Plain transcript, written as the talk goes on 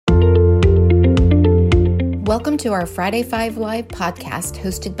Welcome to our Friday 5 Live podcast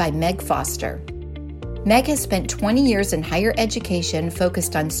hosted by Meg Foster. Meg has spent 20 years in higher education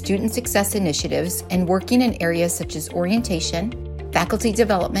focused on student success initiatives and working in areas such as orientation, faculty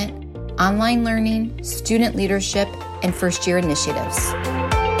development, online learning, student leadership, and first-year initiatives.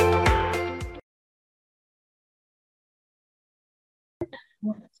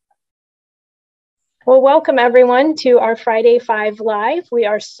 Well, welcome everyone to our Friday 5 Live. We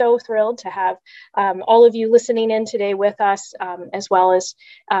are so thrilled to have all of you listening in today with us, as well as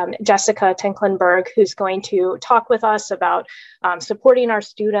Jessica Tinklenberg, who's going to talk with us about supporting our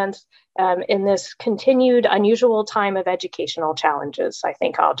students in this continued unusual time of educational challenges. I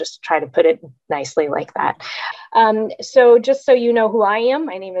think I'll just try to put it nicely like that. So just so you know who I am,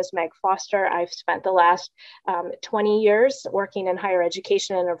 my name is Meg Foster. I've spent the last 20 years working in higher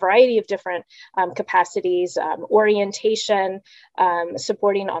education in a variety of different capacities, orientation,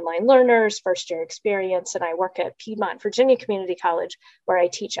 supporting online learners, first year experience, and I work at Piedmont Virginia Community College, where I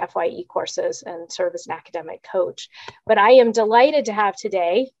teach FYE courses and serve as an academic coach. But I am delighted to have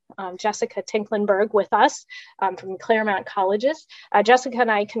today Jessica Tinklenberg with us from Claremont Colleges. Jessica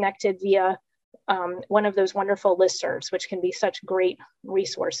and I connected via one of those wonderful listservs, which can be such great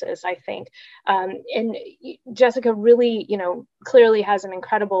resources, I think. And Jessica really, clearly has an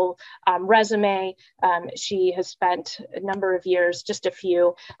incredible resume. She has spent a number of years, just a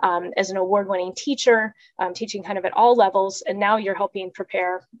few, as an award-winning teacher, teaching kind of at all levels. And now you're helping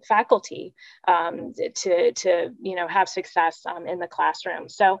prepare faculty to have success in the classroom.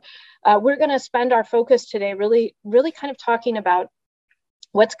 So we're going to spend our focus today really kind of talking about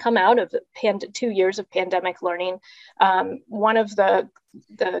what's come out of the 2 years of pandemic learning. One of the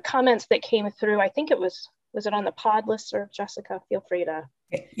comments that came through, I think was it on the pod listserv, Jessica? Feel free to.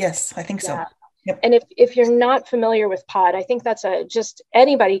 Yes, I think so. Yeah. Yep. And if you're not familiar with pod, I think that's just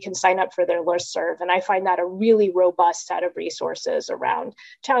anybody can sign up for their listserv. And I find that a really robust set of resources around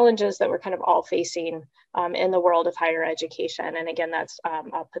challenges that we're kind of all facing in the world of higher education. And again, that's,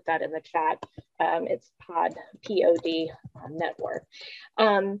 I'll put that in the chat. It's pod, P-O-D network.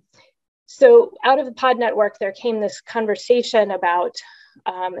 So out of the pod network, there came this conversation about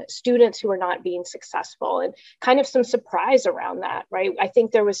students who are not being successful and kind of some surprise around that, right? I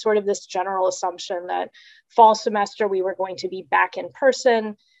think there was sort of this general assumption that fall semester we were going to be back in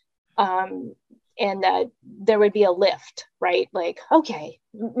person and that there would be a lift, right? Like, okay,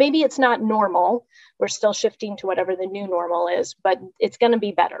 maybe it's not normal. We're still shifting to whatever the new normal is, but it's going to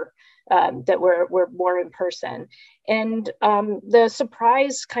be better that we're more in person. And the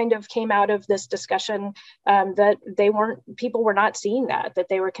surprise kind of came out of this discussion that people were not seeing that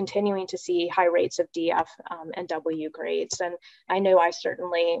they were continuing to see high rates of DF and W grades. And I know I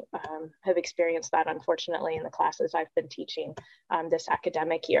certainly have experienced that, unfortunately, in the classes I've been teaching this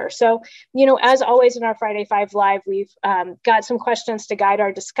academic year. So, as always in our Friday 5 Live, we've got some questions to guide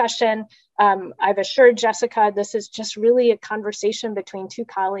our discussion. I've assured Jessica this is just really a conversation between two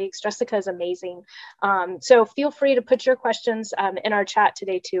colleagues. Jessica is amazing. So feel free to put your questions in our chat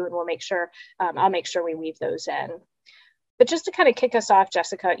today too, and we'll make sure, I'll make sure we weave those in. But just to kind of kick us off,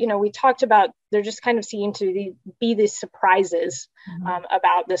 Jessica, we talked about there just kind of seem to be these surprises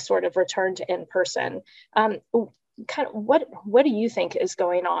about this sort of return to in-person. Kind of what do you think is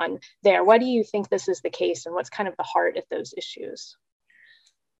going on there? Why do you think this is the case, and what's kind of the heart of those issues?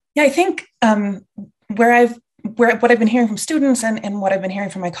 Yeah, I think what I've been hearing from students and what I've been hearing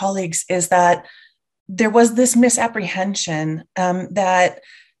from my colleagues is that there was this misapprehension that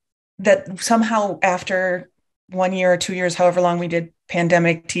somehow after 1 year or 2 years, however long we did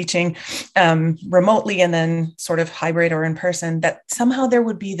pandemic teaching remotely and then sort of hybrid or in person, that somehow there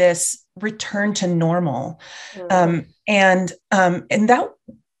would be this return to normal. And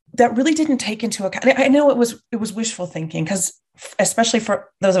that really didn't take into account. I know it was wishful thinking, because especially for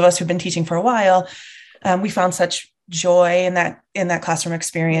those of us who've been teaching for a while, we found such joy in that classroom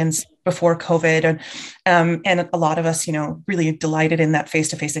experience before COVID, and a lot of us, really delighted in that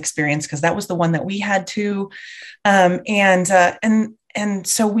face-to-face experience because that was the one that we had to, and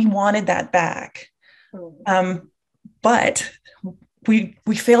so we wanted that back, but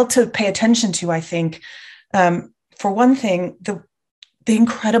we failed to pay attention to, I think, for one thing, the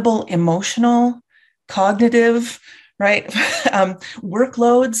incredible emotional, cognitive, right,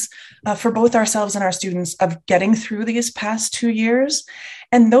 workloads for both ourselves and our students of getting through these past 2 years.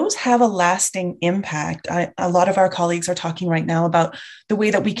 And those have a lasting impact. A lot of our colleagues are talking right now about the way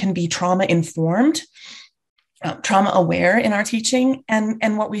that we can be trauma-informed, trauma-aware in our teaching.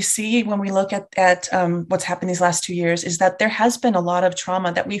 And what we see when we look at what's happened these last 2 years is that there has been a lot of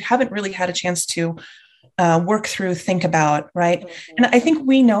trauma that we haven't really had a chance to work through, think about, right? And I think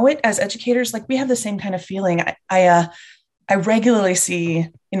we know it as educators, like we have the same kind of feeling. I regularly see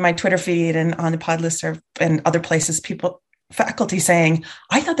in my Twitter feed and on the pod listserv and other places, faculty saying,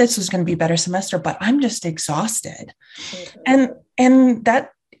 I thought this was going to be a better semester, but I'm just exhausted. And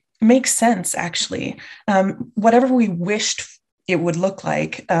that makes sense, actually. Whatever we wished it would look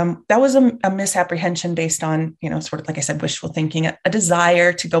like, that was a misapprehension based on, sort of, like I said, wishful thinking, a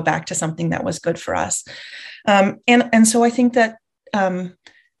desire to go back to something that was good for us. And so I think that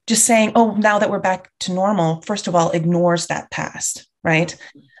just saying, oh, now that we're back to normal, first of all, ignores that past, right?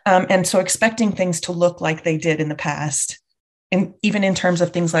 And so expecting things to look like they did in the past, and even in terms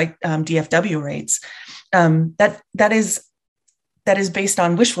of things like DFW rates, that is based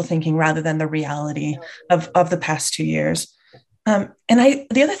on wishful thinking rather than the reality of the past 2 years. And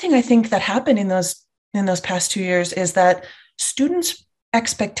the other thing I think that happened in those past 2 years is that students'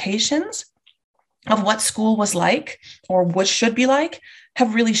 expectations of what school was like or what should be like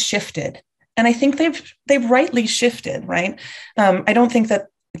have really shifted. And I think they've rightly shifted, right? I don't think that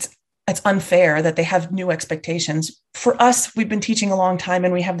it's unfair that they have new expectations. For us, we've been teaching a long time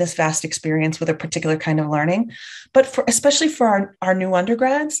and we have this vast experience with a particular kind of learning. But especially for our new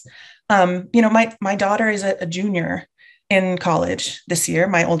undergrads, my daughter is a junior in college this year,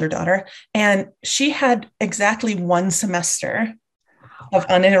 my older daughter, and she had exactly 1 semester of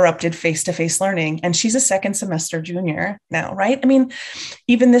uninterrupted face-to-face learning. And she's a second semester junior now, right? I mean,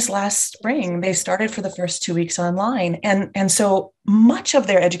 even this last spring, they started for the first 2 weeks online. And so much of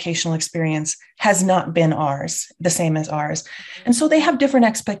their educational experience has not been the same as ours. And so they have different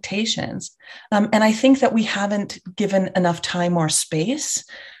expectations. And I think that we haven't given enough time or space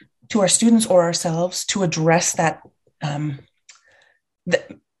to our students or ourselves to address that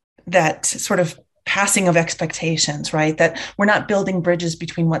sort of passing of expectations, right? That we're not building bridges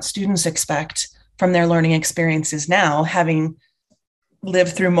between what students expect from their learning experiences now, having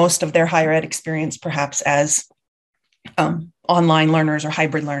lived through most of their higher ed experience, perhaps as online learners or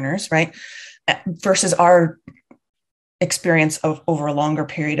hybrid learners, right? Versus our experience of over a longer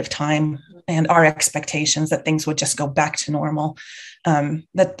period of time and our expectations that things would just go back to normal.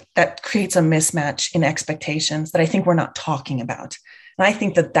 That creates a mismatch in expectations that I think we're not talking about. And I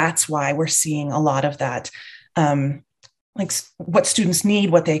think that that's why we're seeing a lot of that, like what students need,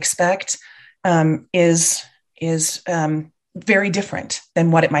 what they expect, is very different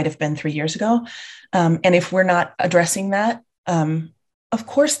than what it might have been 3 years ago. And if we're not addressing that, of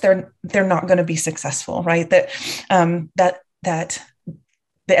course they're not going to be successful, right? That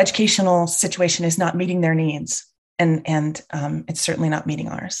the educational situation is not meeting their needs, and it's certainly not meeting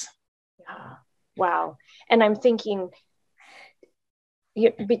ours. Yeah. Wow. And I'm thinking,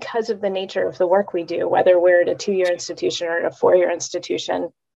 because of the nature of the work we do, whether we're at a 2-year institution or at a 4-year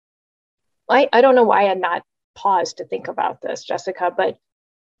institution, I don't know why I'm not paused to think about this, Jessica, but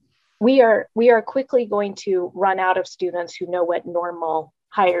we are quickly going to run out of students who know what normal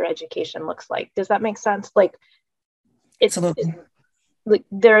higher education looks like. Does that make sense? Like,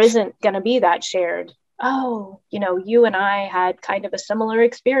 there isn't going to be that shared, you and I had kind of a similar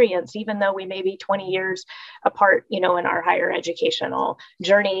experience, even though we may be 20 years apart, in our higher educational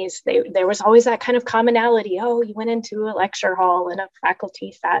journeys. There was always that kind of commonality. Oh, you went into a lecture hall and a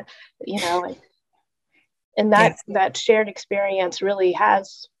faculty sat, and that shared experience really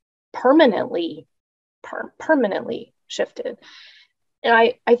has permanently shifted. And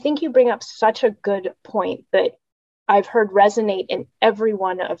I think you bring up such a good point that I've heard resonate in every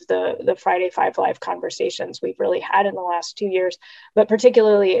one of the Friday 5 Live conversations we've really had in the last 2 years, but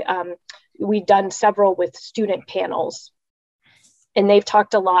particularly we've done several with student panels, and they've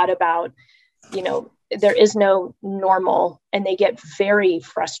talked a lot about, there is no normal, and they get very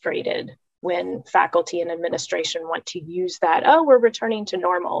frustrated when faculty and administration want to use that, we're returning to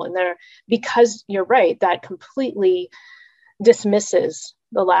normal. And because you're right, that completely dismisses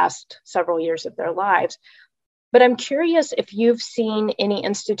the last several years of their lives. But I'm curious if you've seen any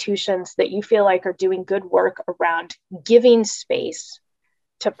institutions that you feel like are doing good work around giving space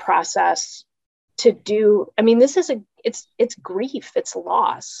to process, to do. I mean, this is it's grief, it's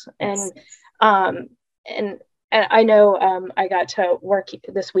loss, and I know I got to work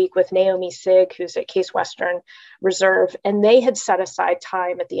this week with Naomi Sig, who's at Case Western Reserve, and they had set aside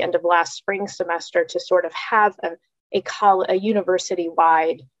time at the end of last spring semester to sort of have a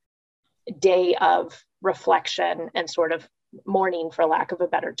university-wide day of reflection and sort of mourning, for lack of a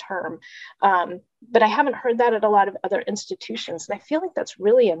better term. But I haven't heard that at a lot of other institutions. And I feel like that's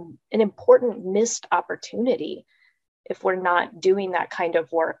really an important missed opportunity if we're not doing that kind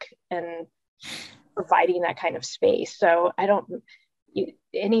of work and providing that kind of space. So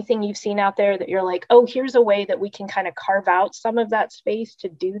anything you've seen out there that you're like, oh, here's a way that we can kind of carve out some of that space to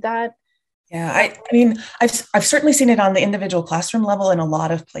do that? Yeah, I mean, I've certainly seen it on the individual classroom level in a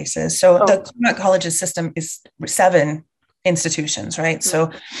lot of places. So the Claremont College's system is 7 institutions, right?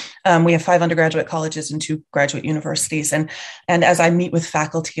 So we have 5 undergraduate colleges and 2 graduate universities. And as I meet with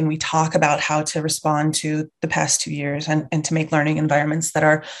faculty and we talk about how to respond to the past 2 years and to make learning environments that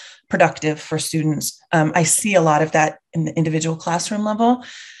are productive for students, I see a lot of that in the individual classroom level.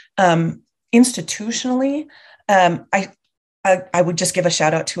 Institutionally, I would just give a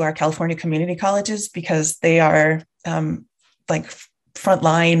shout out to our California community colleges, because they are like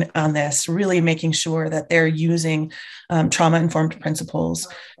frontline on this, really making sure that they're using trauma-informed principles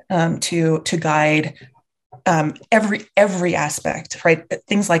to guide every aspect, right?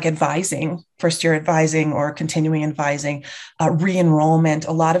 Things like advising, first-year advising or continuing advising, re-enrollment.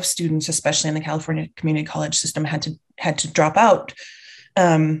 A lot of students, especially in the California community college system, had to drop out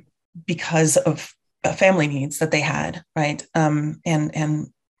because of family needs that they had, right? And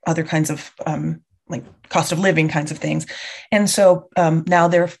other kinds of like cost of living kinds of things. And so now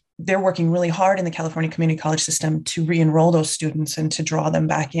they're working really hard in the California community college system to re-enroll those students and to draw them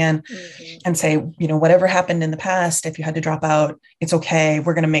back in and say, whatever happened in the past, if you had to drop out, it's okay.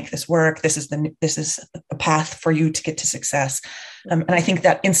 We're going to make this work. This is a path for you to get to success. And I think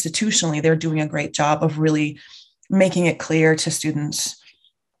that institutionally, they're doing a great job of really making it clear to students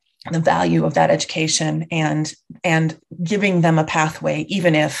the value of that education and giving them a pathway,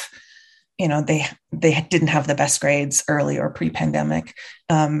 even if they didn't have the best grades early or pre-pandemic,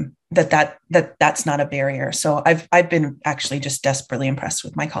 that's not a barrier. So I've been actually just desperately impressed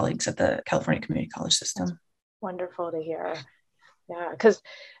with my colleagues at the California community college system. That's wonderful to hear. Yeah, because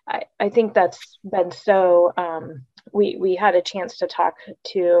I think that's been so. We had a chance to talk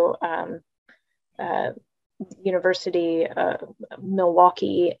to University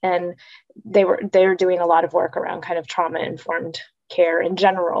Milwaukee, and they're doing a lot of work around kind of trauma-informed care in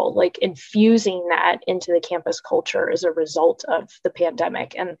general, like infusing that into the campus culture as a result of the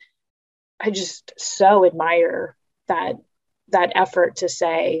pandemic. And I just so admire that effort to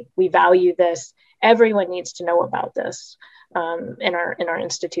say, we value this. Everyone needs to know about this in our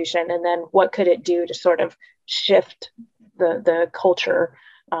institution. And then what could it do to sort of shift the culture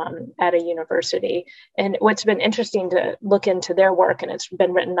at a university? And what's been interesting to look into their work, and it's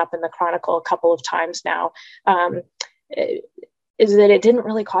been written up in the Chronicle a couple of times now, is that it didn't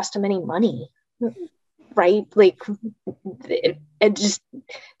really cost them any money, right? Like it just,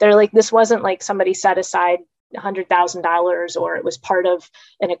 they're like, this wasn't like somebody set aside $100,000 or it was part of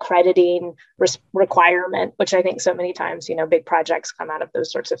an accrediting requirement, which I think so many times, big projects come out of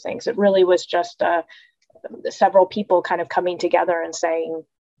those sorts of things. It really was just several people kind of coming together and saying,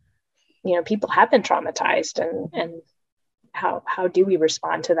 people have been traumatized, and how do we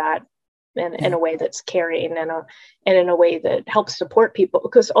respond to that in a way that's caring and in a way that helps support people?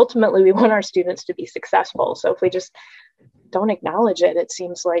 Because ultimately we want our students to be successful. So if we just don't acknowledge it, it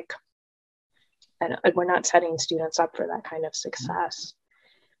seems like we're not setting students up for that kind of success.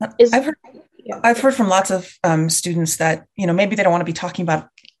 I've heard from lots of students that, maybe they don't want to be talking about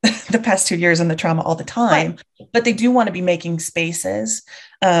the past 2 years and the trauma all the time, but they do want to be making spaces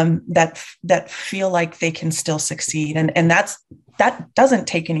that feel like they can still succeed. And that doesn't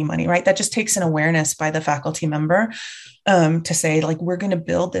take any money, right? That just takes an awareness by the faculty member to say, like, we're going to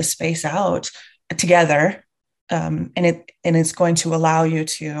build this space out together. And it's going to allow you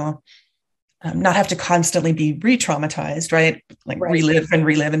to not have to constantly be re-traumatized, right? Relive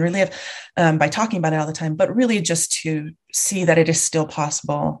by talking about it all the time, but really just to see that it is still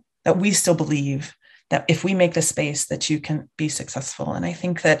possible, that we still believe that if we make the space that you can be successful. And I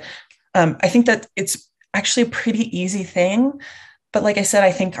think that it's actually a pretty easy thing. But like I said,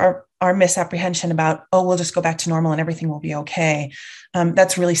 I think our misapprehension about, we'll just go back to normal and everything will be okay.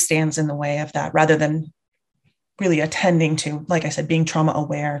 That's really stands in the way of that, rather than really attending to, like I said, being trauma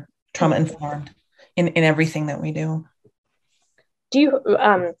aware, trauma informed in everything that we do. Do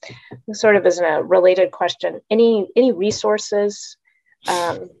you, sort of as a related question, any resources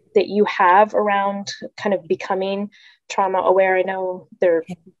that you have around kind of becoming trauma aware? I know there are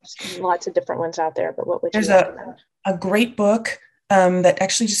lots of different ones out there, but what would you recommend? There's a great book that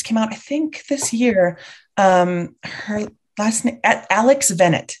actually just came out, I think this year. Her last name, Alex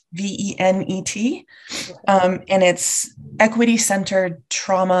Venet, Venet, and it's Equity-Centered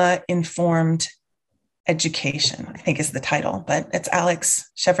Trauma-Informed Education, I think is the title, but it's Alex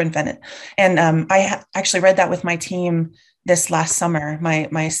Chevron Venet. And I actually read that with my team this last summer, my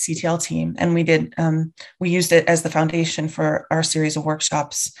CTL team, and we used it as the foundation for our series of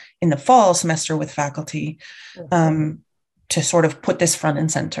workshops in the fall semester with faculty to sort of put this front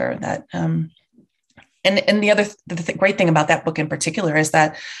and center. That and the other great thing about that book in particular is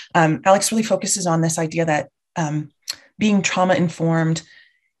that Alex really focuses on this idea that being trauma informed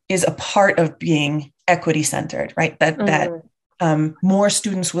is a part of being equity centered, right? That more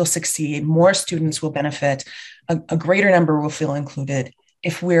students will succeed, more students will benefit, a greater number will feel included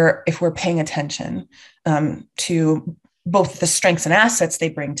if we're paying attention to both the strengths and assets they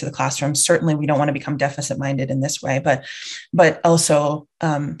bring to the classroom. Certainly, we don't want to become deficit minded in this way, but also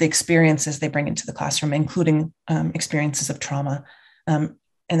the experiences they bring into the classroom, including experiences of trauma, and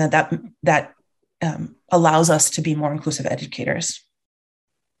that allows us to be more inclusive educators.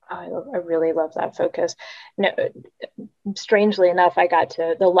 I really love that focus. No, strangely enough, I got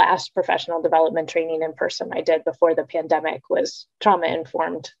to the last professional development training in person I did before the pandemic was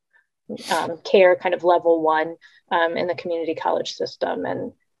trauma-informed care, kind of level 1 in the community college system.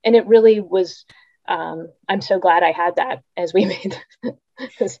 And it really was, I'm so glad I had that as we made,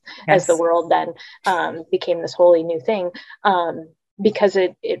 as the world then became this wholly new thing, because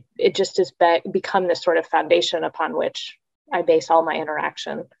it just has become this sort of foundation upon which I base all my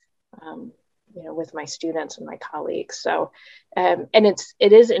interaction, with my students and my colleagues. So, and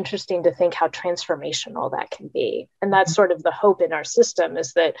it is interesting to think how transformational that can be. And that's sort of the hope in our system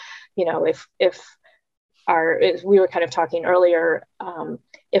is that, if we were kind of talking earlier,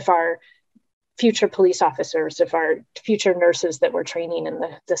 if our future police officers, if our future nurses that we're training in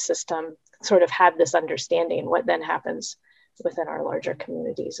the system sort of have this understanding, what then happens within our larger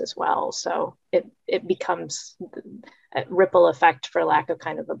communities as well. So it becomes a ripple effect, for lack of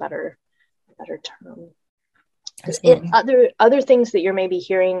kind of a better term. Other things that you're maybe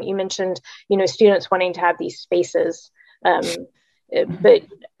hearing, you mentioned, students wanting to have these spaces, but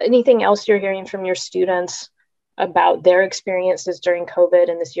anything else you're hearing from your students about their experiences during COVID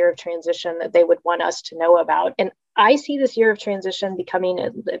and this year of transition that they would want us to know about? And I see this year of transition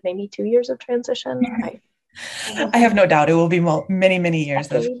becoming maybe 2 years of transition. I have no doubt it will be many, many years.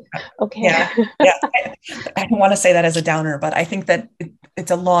 Okay. Yeah. I don't want to say that as a downer, but I think that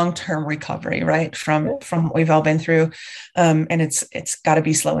it's a long-term recovery, right? From what we've all been through. And it's got to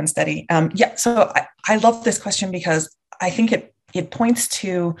be slow and steady. So I love this question because I think it points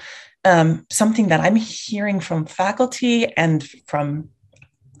to something that I'm hearing from faculty and from,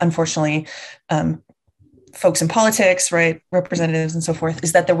 unfortunately, folks in politics, right? Representatives and so forth,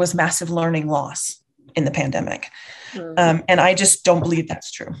 is that there was massive learning loss in the pandemic. And I just don't believe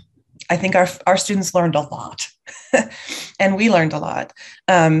that's true. I think our students learned a lot and we learned a lot.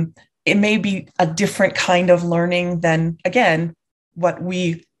 It may be a different kind of learning than, again, what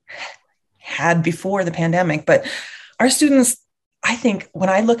we had before the pandemic, but our students, I think when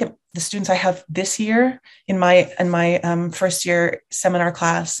I look at the students I have this year in my first year seminar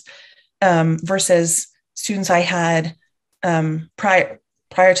class versus students I had prior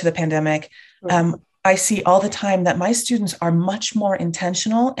to the pandemic, I see all the time that my students are much more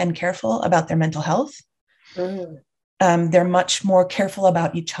intentional and careful about their mental health. They're much more careful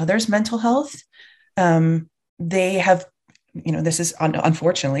about each other's mental health. They have, this is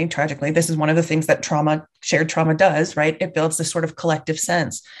unfortunately, tragically, this is one of the things that shared trauma does, right? It builds this sort of collective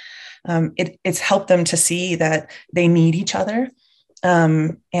sense. It's helped them to see that they need each other.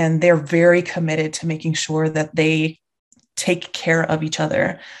 And they're very committed to making sure that they take care of each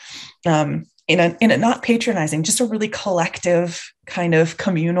other. In a not patronizing, just a really collective kind of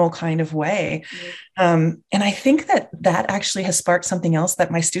communal kind of way. And I think that actually has sparked something else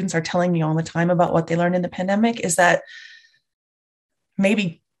that my students are telling me all the time about what they learned in the pandemic is that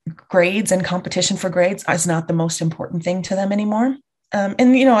maybe grades and competition for grades is not the most important thing to them anymore.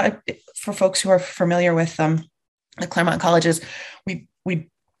 And, for folks who are familiar with the Claremont colleges,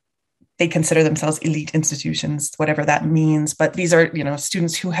 they consider themselves elite institutions, whatever that means. But these are,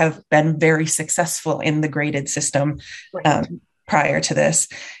 students who have been very successful in the graded system prior to this.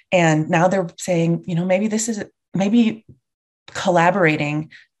 And now they're saying, maybe collaborating,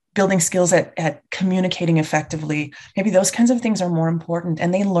 building skills at communicating effectively. Maybe those kinds of things are more important.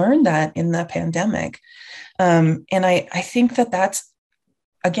 And they learned that in the pandemic. And I think that that's,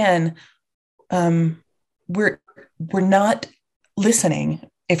 again, we're not listening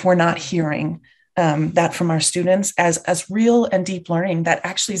if we're not hearing that from our students as real and deep learning that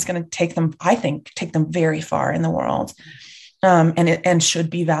actually is going to take them very far in the world, and should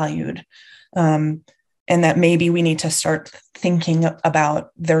be valued. And that maybe we need to start thinking about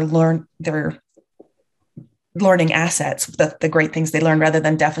their learning assets, the great things they learn, rather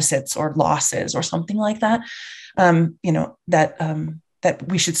than deficits or losses or something like that. That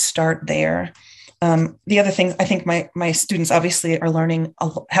we should start there. The other thing, I think my students obviously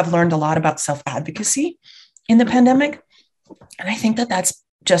have learned a lot about self-advocacy in the pandemic. And I think that that's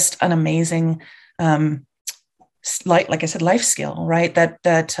just an amazing, like I said, life skill, right?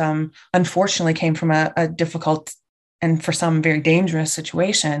 That unfortunately came from a difficult and for some very dangerous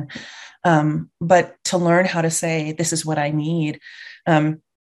situation. But to learn how to say, this is what I need.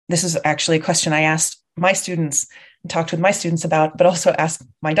 This is actually a question I asked my students, talked with my students about, but also asked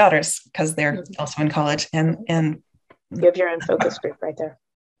my daughters because they're also in college. And you have your own focus group right there.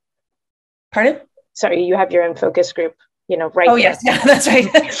 Pardon? Sorry, you have your own focus group, right Oh, there. yes. Yeah, that's right.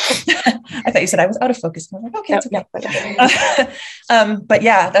 I thought you said I was out of focus. I was like, okay, it's okay. But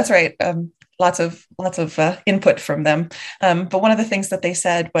yeah, that's right. Lots of input from them. But one of the things that they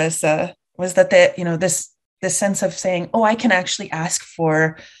said was that this sense of saying, oh, I can actually ask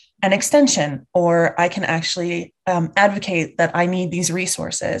for an extension, or I can actually advocate that I need these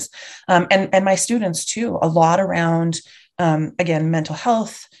resources. And my students too, a lot around, again, mental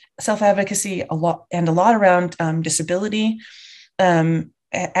health, self-advocacy, a lot around disability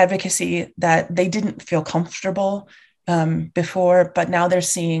advocacy that they didn't feel comfortable before, but now they're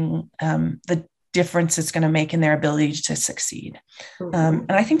seeing the difference it's going to make in their ability to succeed.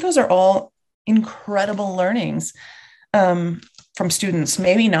 And I think those are all incredible learnings from students.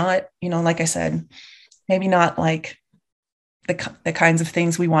 Maybe not, like I said, maybe not like the kinds of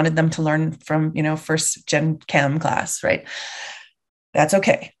things we wanted them to learn from, first gen chem class, right? That's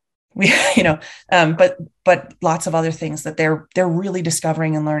okay. But lots of other things that they're really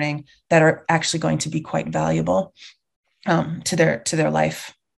discovering and learning that are actually going to be quite valuable to their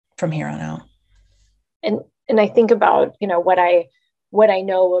life from here on out. And I think about, what I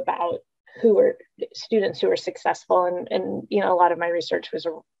know about who are students who are successful, and a lot of my research was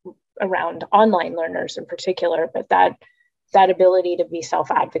around online learners in particular, but that ability to be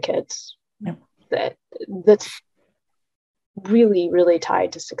self-advocates, that's really, really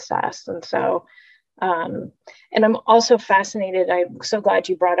tied to success. And so, and I'm also fascinated, I'm so glad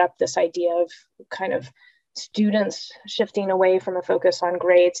you brought up this idea of kind of students shifting away from a focus on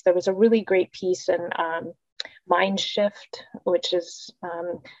grades. There was a really great piece in Mindshift, which is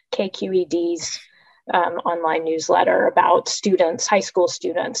KQED's online newsletter about students, high school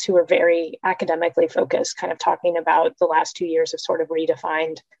students who are very academically focused, kind of talking about the last 2 years have sort of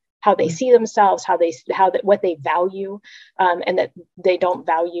redefined how they see themselves, what they value, and that they don't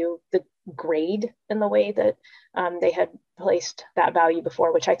value the grade in the way that they had placed that value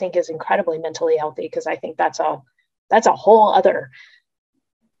before, which I think is incredibly mentally healthy, because I think that's a whole other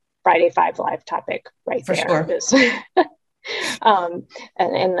Friday 5 Live topic right For there. Sure.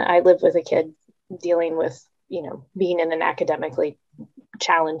 And I live with a kid dealing with, being in an academically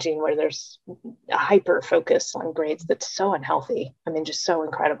challenging where there's a hyper focus on grades that's so unhealthy. I mean, just so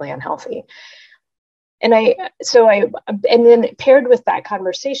incredibly unhealthy. And then paired with that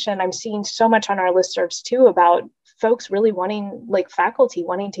conversation, I'm seeing so much on our listservs too about folks really wanting, like faculty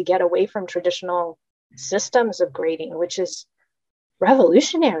wanting to get away from traditional systems of grading, which is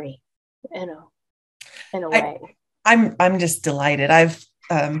revolutionary in a way. I'm just delighted.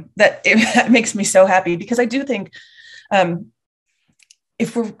 That makes me so happy, because I do think,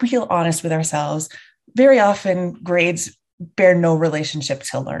 if we're real honest with ourselves, very often grades bear no relationship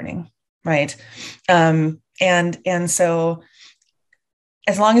to learning, right? And so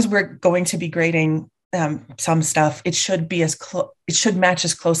as long as we're going to be grading some stuff, it should be it should match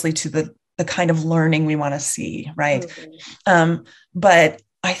as closely to the kind of learning we want to see, right? Mm-hmm. But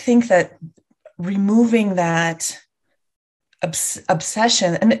I think that removing that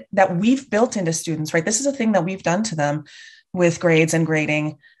obsession and that we've built into students, right? This is a thing that we've done to them with grades and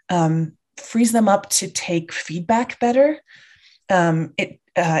grading, frees them up to take feedback better.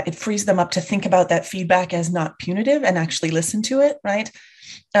 It frees them up to think about that feedback as not punitive and actually listen to it, right?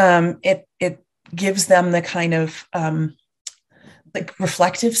 It gives them the kind of like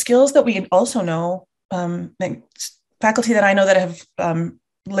reflective skills that we also know. Faculty that I know that have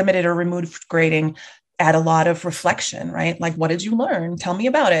limited or removed grading add a lot of reflection, right? Like, what did you learn? Tell me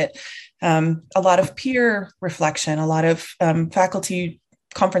about it. A lot of peer reflection, a lot of faculty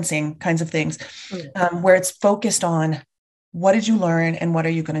conferencing kinds of things, where it's focused on what did you learn and what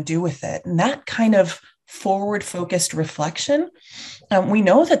are you going to do with it? And that kind of forward-focused reflection, we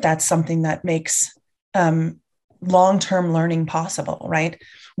know that that's something that makes long-term learning possible, right?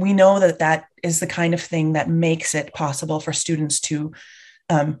 We know that that is the kind of thing that makes it possible for students to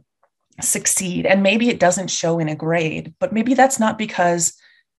succeed. And maybe it doesn't show in a grade, but maybe that's not because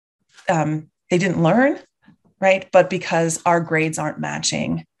they didn't learn, right? But because our grades aren't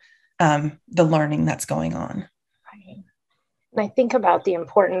matching the learning that's going on. Right. And I think about the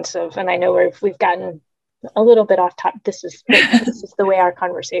importance of, and I know we've gotten a little bit off top. This is the way our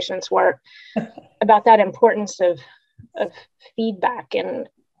conversations work, about that importance of of feedback and,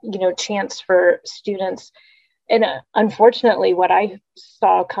 chance for students. And unfortunately, what I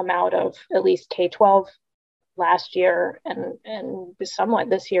saw come out of at least K-12 last year and somewhat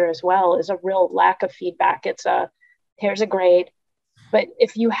this year as well is a real lack of feedback. Here's a grade, but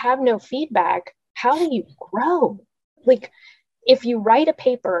if you have no feedback, how do you grow? Like, if you write a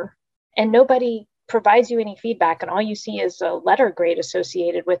paper and nobody provides you any feedback and all you see is a letter grade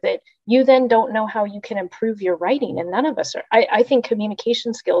associated with it, you then don't know how you can improve your writing. And none of us are. I think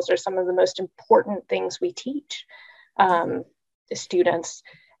communication skills are some of the most important things we teach students,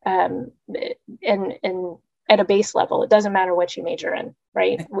 and at a base level. It doesn't matter what you major in,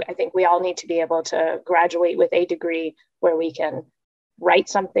 right? I think we all need to be able to graduate with a degree where we can write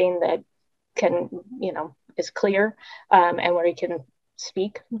something that can, is clear, and where you can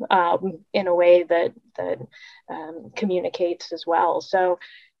speak in a way that communicates as well. So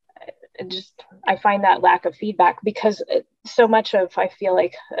I find that lack of feedback, because so much of, I feel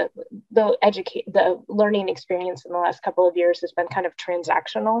like the learning experience in the last couple of years has been kind of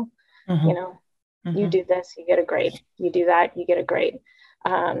transactional. Mm-hmm. You do this, you get a grade. You do that, you get a grade.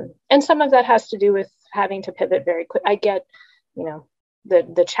 And some of that has to do with having to pivot very quick. I get,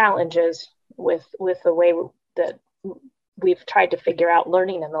 the challenges with the way that we've tried to figure out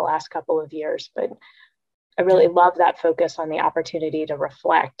learning in the last couple of years, but I really love that focus on the opportunity to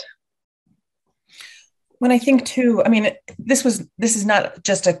reflect. When I think too, this is not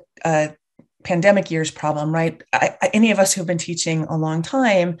just a pandemic year's problem, right? Any of us who've been teaching a long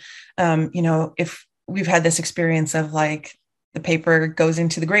time, if we've had this experience of like the paper goes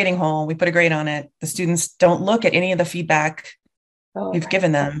into the grading hole, we put a grade on it, the students don't look at any of the feedback we've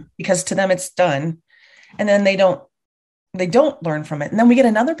given them, because to them it's done, and then they don't learn from it. And then we get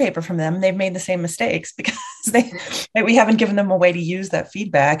another paper from them, and they've made the same mistakes because we haven't given them a way to use that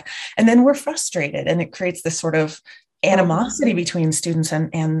feedback. And then we're frustrated, and it creates this sort of animosity between students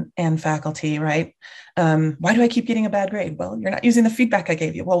and faculty, right? Why do I keep getting a bad grade? Well, you're not using the feedback I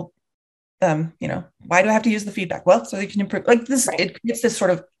gave you. Well, why do I have to use the feedback? Well, so you can improve. Like this, right. It creates this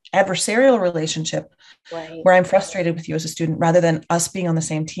sort of adversarial relationship, right, where I'm frustrated with you as a student, rather than us being on the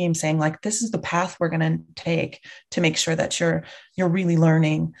same team saying like, this is the path we're going to take to make sure that you're really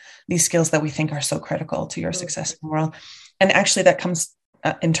learning these skills that we think are so critical to your success in the world. And actually that comes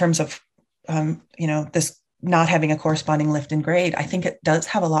in terms of, this not having a corresponding lift in grade. I think it does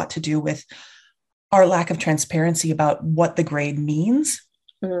have a lot to do with our lack of transparency about what the grade means.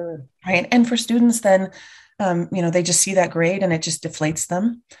 Right. And for students, then, they just see that grade and it just deflates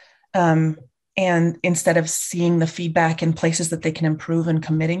them. And instead of seeing the feedback in places that they can improve and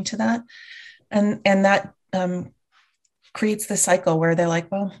committing to that, and that creates this cycle where they're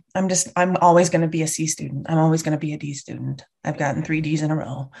like, well, I'm always going to be a C student. I'm always going to be a D student. I've gotten 3 Ds in a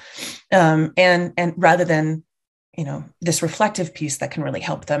row. And rather than, this reflective piece that can really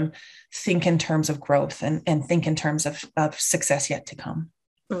help them think in terms of growth and think in terms of success yet to come.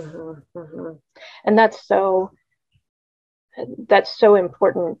 Mm-hmm, mm-hmm. And that's so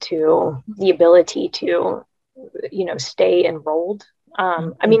important to the ability to, stay enrolled.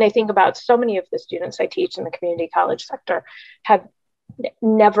 I think about so many of the students I teach in the community college sector have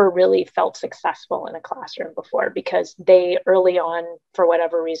never really felt successful in a classroom before, because they early on, for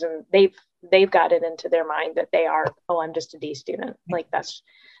whatever reason, they've got it into their mind that they are, I'm just a D student. Like, that's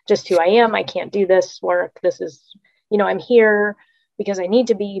just who I am. I can't do this work. This is, I'm here because I need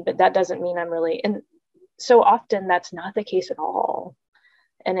to be, but that doesn't mean I'm really, and so often that's not the case at all.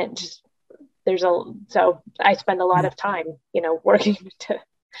 And it just, so I spend a lot of time, working to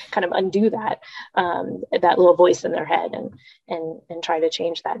kind of undo that little voice in their head and try to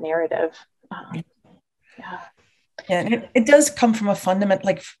change that narrative. Yeah. And it does come from a fundament,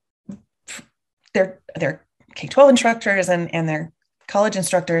 like they're K-12 instructors and they're college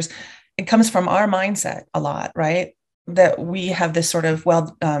instructors. It comes from our mindset a lot, right? That we have this sort of,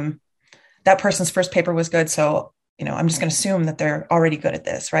 that person's first paper was good, so I'm just going to assume that they're already good at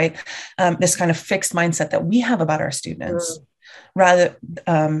this, right? This kind of fixed mindset that we have about our students, rather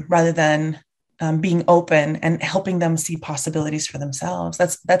than being open and helping them see possibilities for themselves.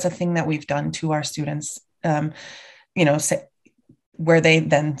 That's a thing that we've done to our students, where they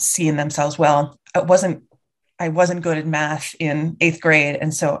then see in themselves, well, I wasn't good at math in 8th grade,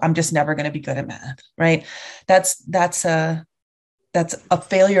 and so I'm just never going to be good at math, right? That's a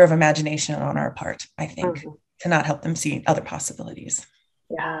failure of imagination on our part, I think, to not help them see other possibilities.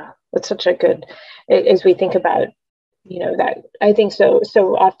 Yeah, that's such a good, as we think about, that I think so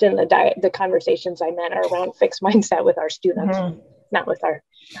often the conversations I meant are around fixed mindset with our students. not with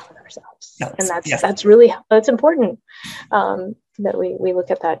ourselves. No, And that's yes. that's important, that we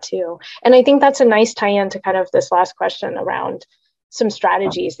look at that too. And I think that's a nice tie-in to kind of this last question around some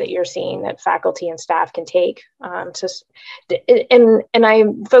strategies that you're seeing that faculty and staff can take, and I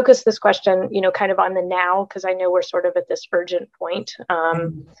focus this question, kind of on the now, because I know we're sort of at this urgent point.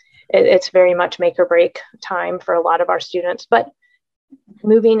 It's very much make or break time for a lot of our students, but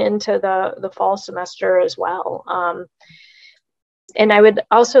moving into the fall semester as well. And I would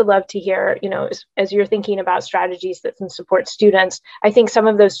also love to hear, as you're thinking about strategies that can support students, I think some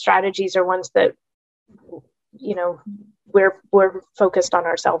of those strategies are ones that, we're focused on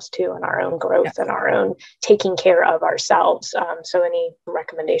ourselves too, and our own growth and our own taking care of ourselves. So any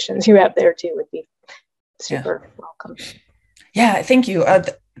recommendations you have there too would be super welcome. Yeah, thank you.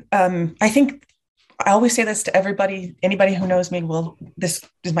 I think I always say this to everybody, anybody who knows me. Well, this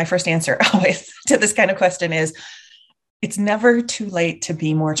is my first answer always to this kind of question is, it's never too late to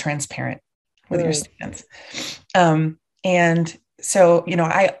be more transparent with your students. And so,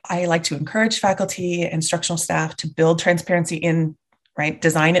 I like to encourage faculty, instructional staff to build transparency in,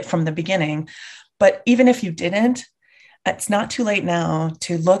 design it from the beginning. But even if you didn't, it's not too late now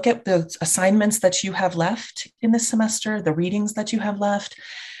to look at the assignments that you have left in this semester, the readings that you have left,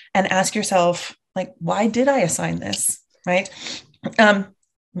 and ask yourself, why did I assign this, right?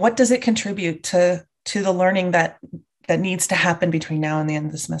 What does it contribute to the learning that needs to happen between now and the end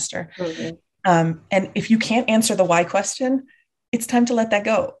of the semester? And if you can't answer the why question, it's time to let that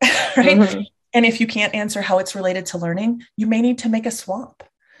go, right? And if you can't answer how it's related to learning, you may need to make a swap,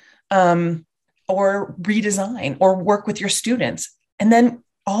 or redesign, or work with your students. And then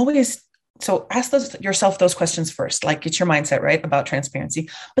so ask yourself those questions first, get your mindset right about transparency,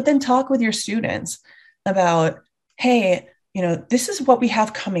 but then talk with your students about, hey, this is what we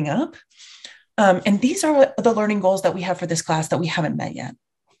have coming up. And these are the learning goals that we have for this class that we haven't met yet.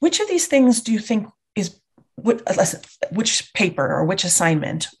 Which of these things do you think is which paper or which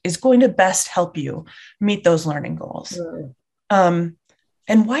assignment is going to best help you meet those learning goals? And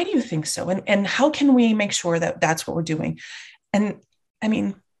why do you think so? And how can we make sure that that's what we're doing? And I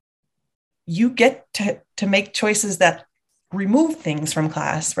mean, you get to make choices that remove things from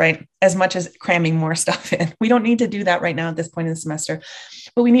class, right? As much as cramming more stuff in. We don't need to do that right now at this point in the semester,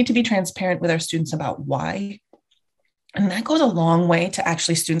 but we need to be transparent with our students about why. And that goes a long way to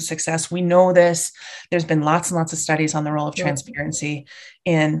actually student success. We know this. There's been lots and lots of studies on the role of transparency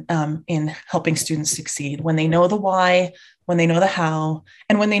in helping students succeed. When they know the why, when they know the how,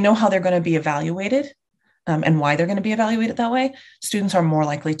 and when they know how they're going to be evaluated, and why they're going to be evaluated that way, students are more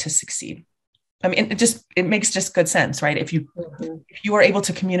likely to succeed. I mean, it makes just good sense, right? If you are able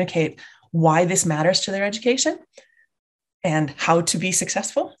to communicate why this matters to their education and how to be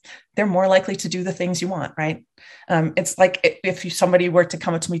successful, they're more likely to do the things you want, right? It's like if somebody were to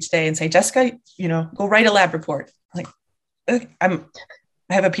come up to me today and say, Jessica, go write a lab report. I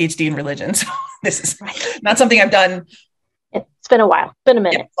have a PhD in religion, so this is not something I've done. It's been a while, been a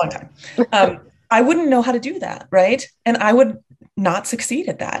minute. Yeah, long time. I wouldn't know how to do that, right? And I would not succeed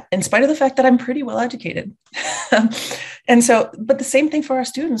at that, in spite of the fact that I'm pretty well educated. And so, but the same thing for our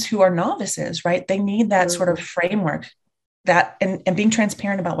students who are novices, right? They need that sort of framework, and being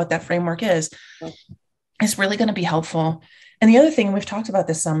transparent about what that framework is really going to be helpful. And the other thing, we've talked about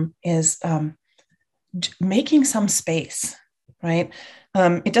this some, is making some space, right?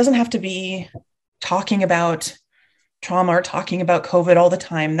 It doesn't have to be talking about trauma or talking about COVID all the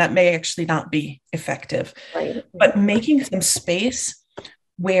time. That may actually not be effective, but making some space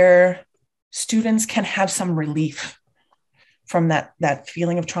where students can have some relief from that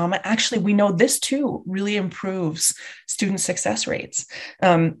feeling of trauma. Actually, we know this too really improves student success rates.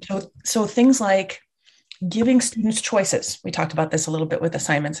 So things like giving students choices. We talked about this a little bit with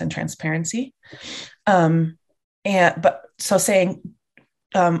assignments and transparency. So saying,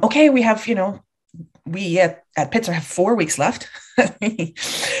 okay, we have, we at Pitzer have 4 weeks left.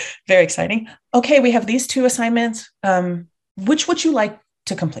 Very exciting. Okay, we have these 2 assignments. Which would you like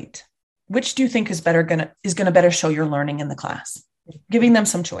to complete? Which do you think is going to better show your learning in the class? Giving them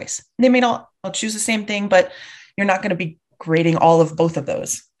some choice. They may not all choose the same thing, but you're not going to be grading all of both of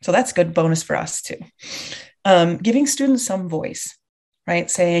those. So that's good bonus for us too. Giving students some voice,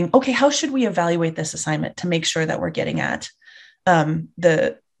 right? Saying, okay, how should we evaluate this assignment to make sure that we're getting at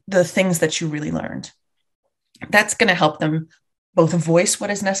the things that you really learned? That's going to help them both voice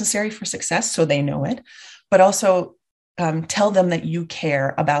what is necessary for success so they know it, but also tell them that you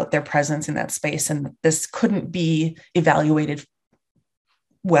care about their presence in that space and this couldn't be evaluated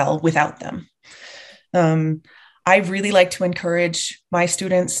well without them. I really like to encourage my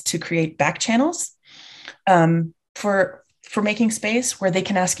students to create back channels for for making space where they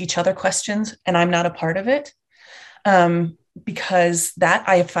can ask each other questions and I'm not a part of it. Because that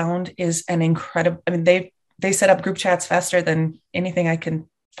I have found is an incredible, I mean, they set up group chats faster than anything I can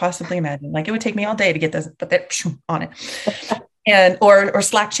possibly imagine. Like it would take me all day to get this, but they're on it. And, or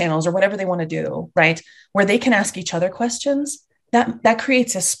Slack channels or whatever they want to do, right? Where they can ask each other questions. That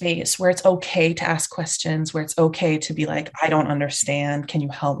creates a space where it's okay to ask questions, where it's okay to be like, I don't understand. Can you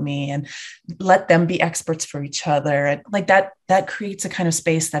help me? And let them be experts for each other. And like that creates a kind of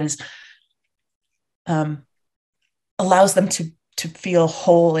space that is, allows them to feel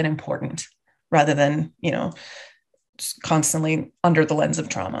whole and important rather than, just constantly under the lens of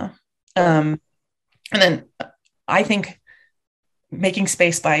trauma. And then I think making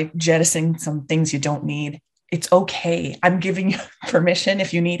space by jettisoning some things you don't need, it's okay. I'm giving you permission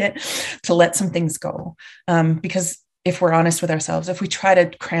if you need it to let some things go. Because if we're honest with ourselves, if we try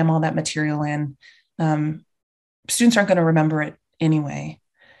to cram all that material in, students aren't going to remember it anyway.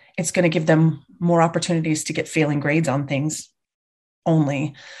 It's going to give them more opportunities to get failing grades on things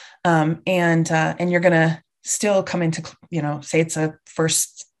only. And you're going to still come into, say it's a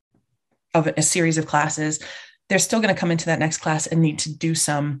first of a series of classes. They're still going to come into that next class and need to do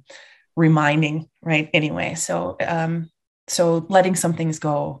some reminding, right? Anyway, so letting some things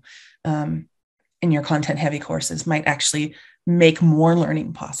go in your content heavy courses might actually make more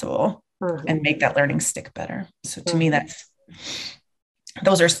learning possible and make that learning stick better. So to me,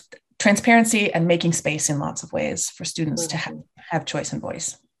 those are transparency and making space in lots of ways for students to have choice and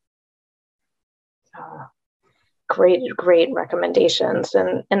voice. Great recommendations.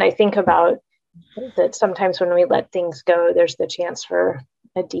 And I think about that sometimes when we let things go, there's the chance for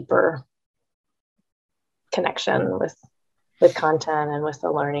a deeper connection with content and with the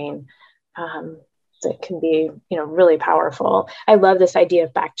learning that can be, really powerful. I love this idea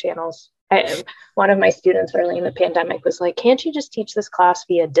of back channels. One of my students early in the pandemic was like, can't you just teach this class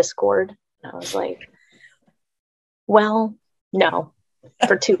via Discord? And I was like, well, no,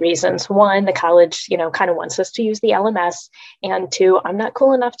 for two reasons. One, the college, kind of wants us to use the LMS, and two, I'm not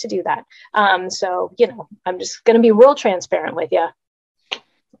cool enough to do that. So, I'm just going to be real transparent with you.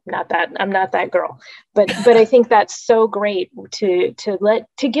 I'm not that girl, but I think that's so great to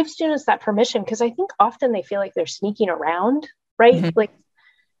give students that permission, because I think often they feel like they're sneaking around, right? Mm-hmm. Like,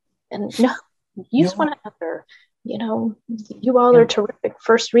 and no, use one another. You all are terrific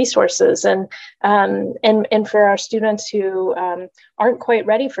first resources, and for our students who aren't quite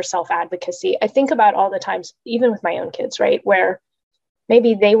ready for self-advocacy, I think about all the times, even with my own kids, right, where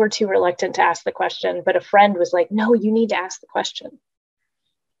maybe they were too reluctant to ask the question, but a friend was like, no, you need to ask the question.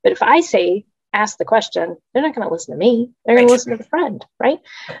 But if I say, ask the question, they're not going to listen to me. They're going to listen to the friend, right?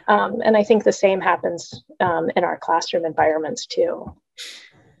 And I think the same happens in our classroom environments too.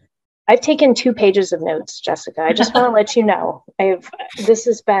 I've taken 2 pages of notes, Jessica. I just want to let you know. This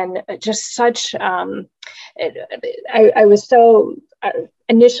has been just such, I was so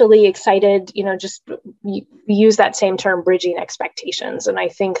initially excited, just use that same term, bridging expectations. And I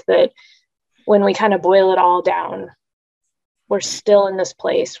think that when we kind of boil it all down, we're still in this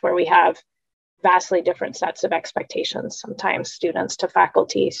place where we have vastly different sets of expectations, sometimes students to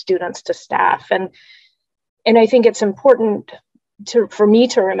faculty, students to staff. And I think it's important for me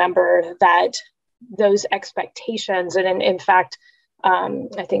to remember that those expectations, and in fact,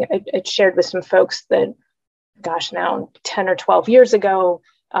 I think I shared with some folks that, now 10 or 12 years ago,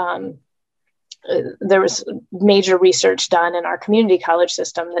 there was major research done in our community college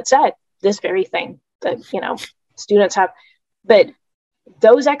system that said this very thing, that, students have, but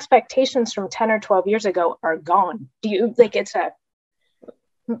those expectations from 10 or 12 years ago are gone.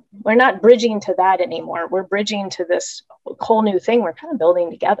 We're not bridging to that anymore. We're bridging to this whole new thing we're kind of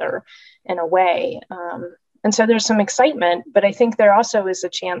building together in a way. And so there's some excitement, but I think there also is a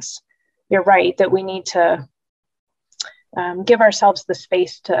chance, you're right, that we need to give ourselves the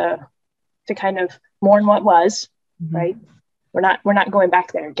space to kind of mourn what was, right? We're not going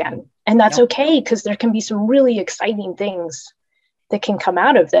back there again. And that's okay, because there can be some really exciting things that can come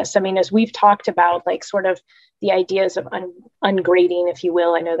out of this. I mean, as we've talked about, like sort of the ideas of ungrading, if you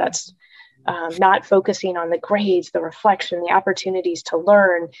will, I know that's not focusing on the grades, the reflection, the opportunities to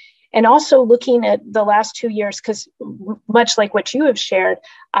learn, and also looking at the last 2 years, because much like what you have shared,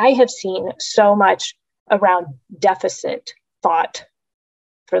 I have seen so much around deficit thought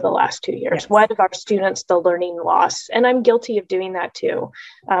for the last 2 years. Yes. What of our students, the learning loss? And I'm guilty of doing that too,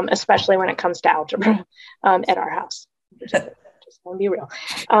 especially when it comes to algebra at our house. Just want to be real.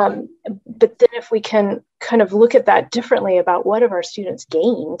 But then if we can kind of look at that differently about what have our students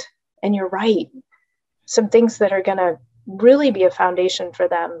gained, and you're right, some things that are going to really be a foundation for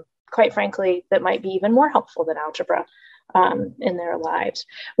them, quite frankly, that might be even more helpful than algebra in their lives.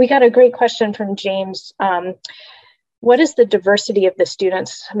 We got a great question from James. What is the diversity of the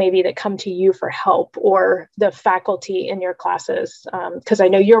students maybe that come to you for help, or the faculty in your classes? Because I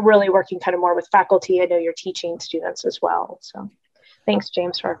know you're really working kind of more with faculty. I know you're teaching students as well. So thanks,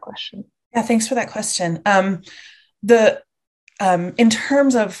 James, for our question. Yeah, thanks for that question. In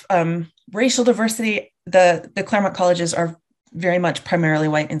terms of racial diversity, the Claremont colleges are very much primarily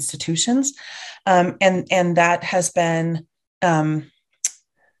white institutions. And that has been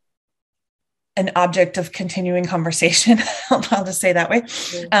an object of continuing conversation, I'll just say that way,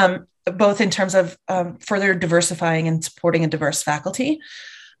 both in terms of further diversifying and supporting a diverse faculty,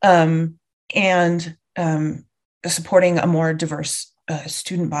 and supporting a more diverse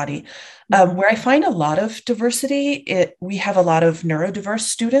student body. Where I find a lot of diversity, we have a lot of neurodiverse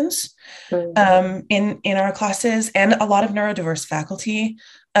students in our classes, and a lot of neurodiverse faculty.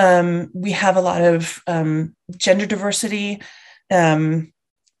 We have a lot of gender diversity in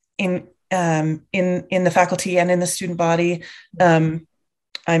the faculty and in the student body.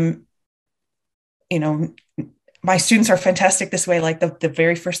 My students are fantastic this way. Like the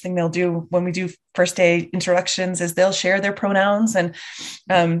very first thing they'll do when we do first day introductions is they'll share their pronouns, and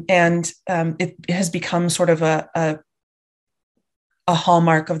it has become sort of a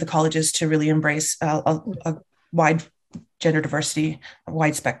hallmark of the colleges to really embrace a wide gender diversity, a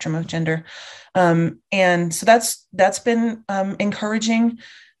wide spectrum of gender, and so that's been encouraging.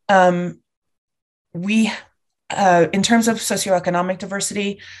 We, in terms of socioeconomic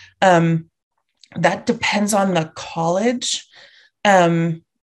diversity, that depends on the college,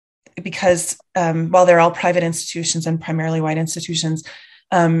 because while they're all private institutions and primarily white institutions,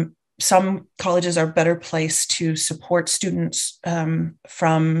 some colleges are better placed to support students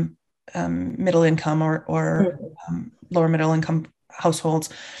from middle income or lower middle income households,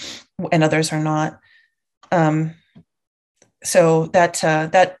 and others are not. So that's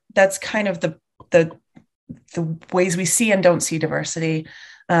kind of the ways we see and don't see diversity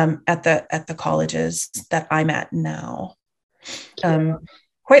at the colleges that I'm at now.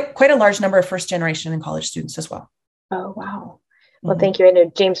 Quite a large number of first generation and college students as well. Oh, wow. Well, thank you. I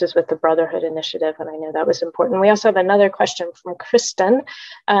know James was with the Brotherhood Initiative, and I know that was important. We also have another question from Kristen.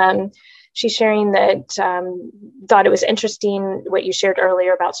 She's sharing that thought it was interesting what you shared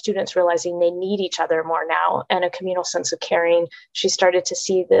earlier about students realizing they need each other more now and a communal sense of caring. She started to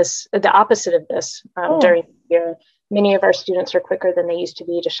see this, the opposite of this during the year. Many of our students are quicker than they used to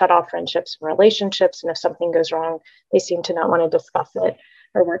be to shut off friendships and relationships. And if something goes wrong, they seem to not want to discuss it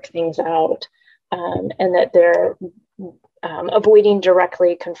or work things out. And that they're avoiding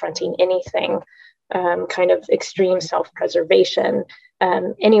directly confronting anything, kind of extreme self-preservation.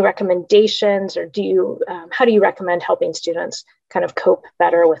 Any recommendations, or how do you recommend helping students kind of cope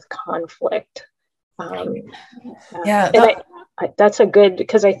better with conflict? That's a good,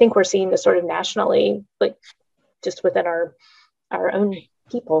 because I think we're seeing this sort of nationally, like just within our own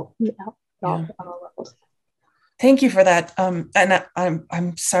people. All levels. Thank you for that. And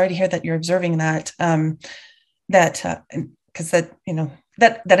I'm sorry to hear that you're observing that. Because that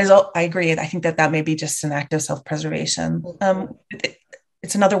is all. I agree. I think that may be just an act of self-preservation.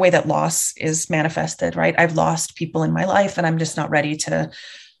 It's another way that loss is manifested, right? I've lost people in my life, and I'm just not ready to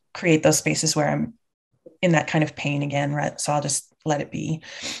create those spaces where I'm in that kind of pain again, right? So I'll just let it be.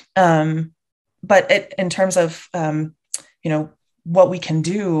 But in terms of, what we can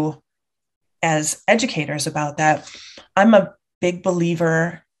do as educators about that, I'm a big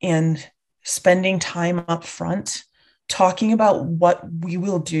believer in spending time up front talking about what we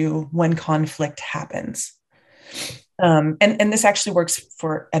will do when conflict happens. And this actually works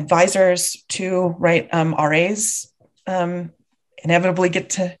for advisors too, right? RAs inevitably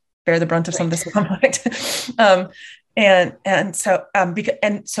get to bear the brunt of some of this conflict.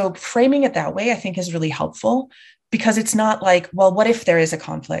 So framing it that way, I think, is really helpful, because it's not like, well, what if there is a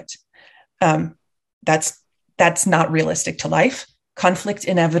conflict? That's not realistic to life. Conflict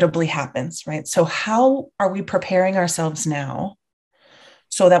inevitably happens, right? So how are we preparing ourselves now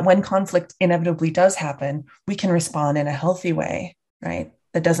so that when conflict inevitably does happen, we can respond in a healthy way, right?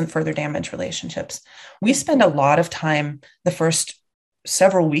 That doesn't further damage relationships. We spend a lot of time the first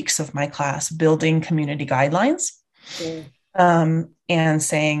several weeks of my class building community guidelines, and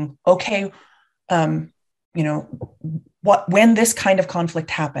saying, okay, when this kind of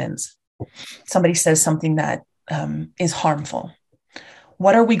conflict happens, somebody says something that is harmful,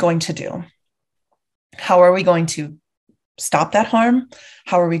 what are we going to do? How are we going to stop that harm?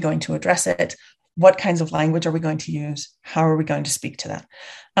 How are we going to address it? What kinds of language are we going to use? How are we going to speak to that?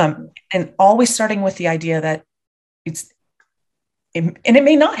 And always starting with the idea that it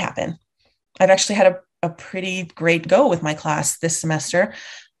may not happen. I've actually had a pretty great go with my class this semester.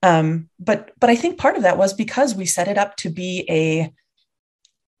 But I think part of that was because we set it up to be a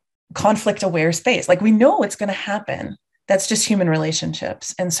conflict aware space. Like, we know it's going to happen. That's just human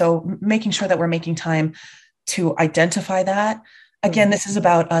relationships. And so making sure that we're making time to identify that. Again, this is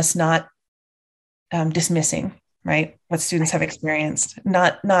about us not dismissing, right, what students have experienced,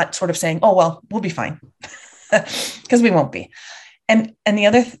 not sort of saying, oh, well, we'll be fine, because we won't be. And the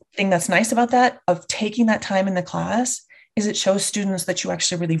other thing that's nice about that, of taking that time in the class, is it shows students that you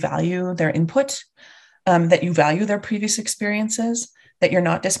actually really value their input, that you value their previous experiences, that you're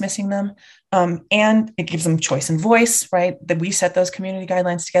not dismissing them. And it gives them choice and voice, right? That we set those community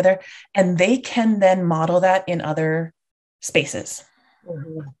guidelines together, and they can then model that in other spaces.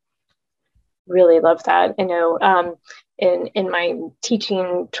 Mm-hmm. Really love that. I know in my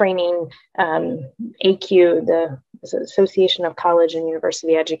teaching training, ACU, the Association of College and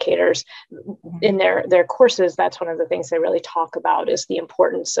University Educators, in their courses, that's one of the things they really talk about, is the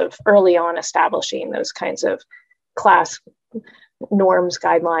importance of early on establishing those kinds of class norms,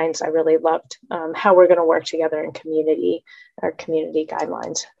 guidelines. I really loved how we're going to work together in community, our community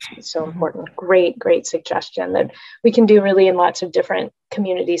guidelines. It's so important. Great suggestion that we can do really in lots of different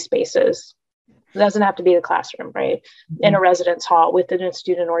community spaces. It doesn't have to be the classroom, right? In a residence hall, within a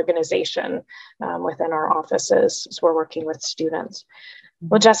student organization, within our offices, as we're working with students.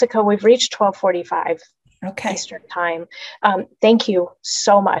 Well, Jessica, we've reached 12:45 Eastern time. Thank you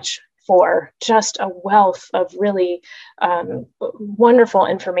so much for just a wealth of really wonderful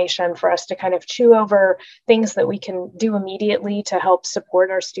information for us to kind of chew over, things that we can do immediately to help support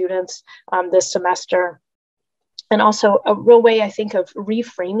our students this semester. And also a real way, I think, of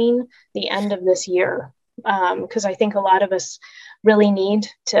reframing the end of this year, because I think a lot of us really need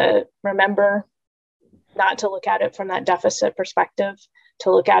to remember not to look at it from that deficit perspective,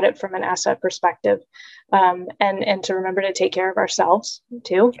 to look at it from an asset perspective, and to remember to take care of ourselves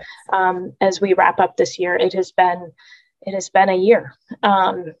too. As we wrap up this year, it has been a year,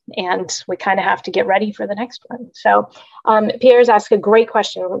 and we kind of have to get ready for the next one. So Pierre's asked a great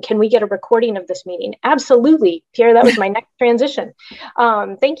question. Can we get a recording of this meeting? Absolutely, Pierre, that was my next transition.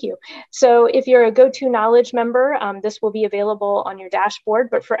 Thank you. So if you're a GoToKnowledge member, this will be available on your dashboard,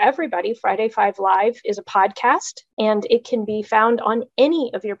 but for everybody, Friday 5 Live is a podcast, and it can be found on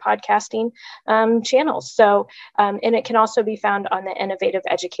any of your podcasting channels. So, and it can also be found on the Innovative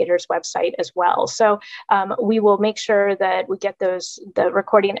Educators website as well. So we will make sure that we get the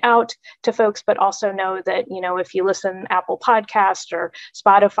recording out to folks, but also know that, if you listen Apple Podcast or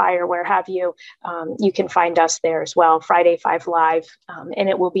Spotify or where have you, you can find us there as well, Friday 5 Live, and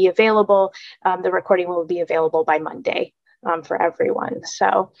it will be available. The recording will be available by Monday. For everyone.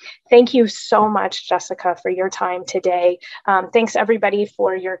 So thank you so much, Jessica, for your time today. Thanks everybody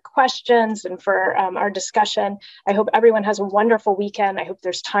for your questions and for our discussion. I hope everyone has a wonderful weekend. I hope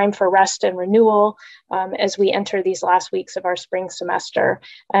there's time for rest and renewal as we enter these last weeks of our spring semester.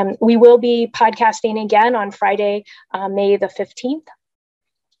 We will be podcasting again on Friday, May the 15th.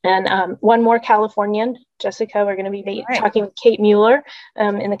 And one more Californian, Jessica, we're going to be talking with Kate Mueller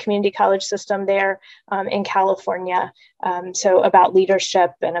in the community college system there in California. So about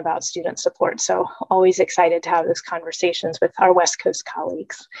leadership and about student support. So always excited to have those conversations with our West Coast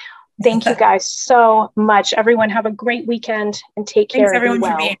colleagues. Thank you guys so much. Everyone have a great weekend and take care. Thanks everyone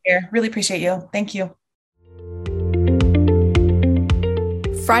for being here. Really appreciate you. Thank you.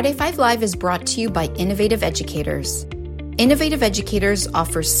 Friday 5 Live is brought to you by Innovative Educators. Innovative Educators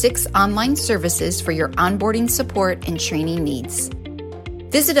offers 6 online services for your onboarding support and training needs.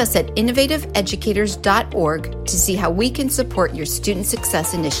 Visit us at innovativeeducators.org to see how we can support your student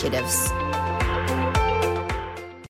success initiatives.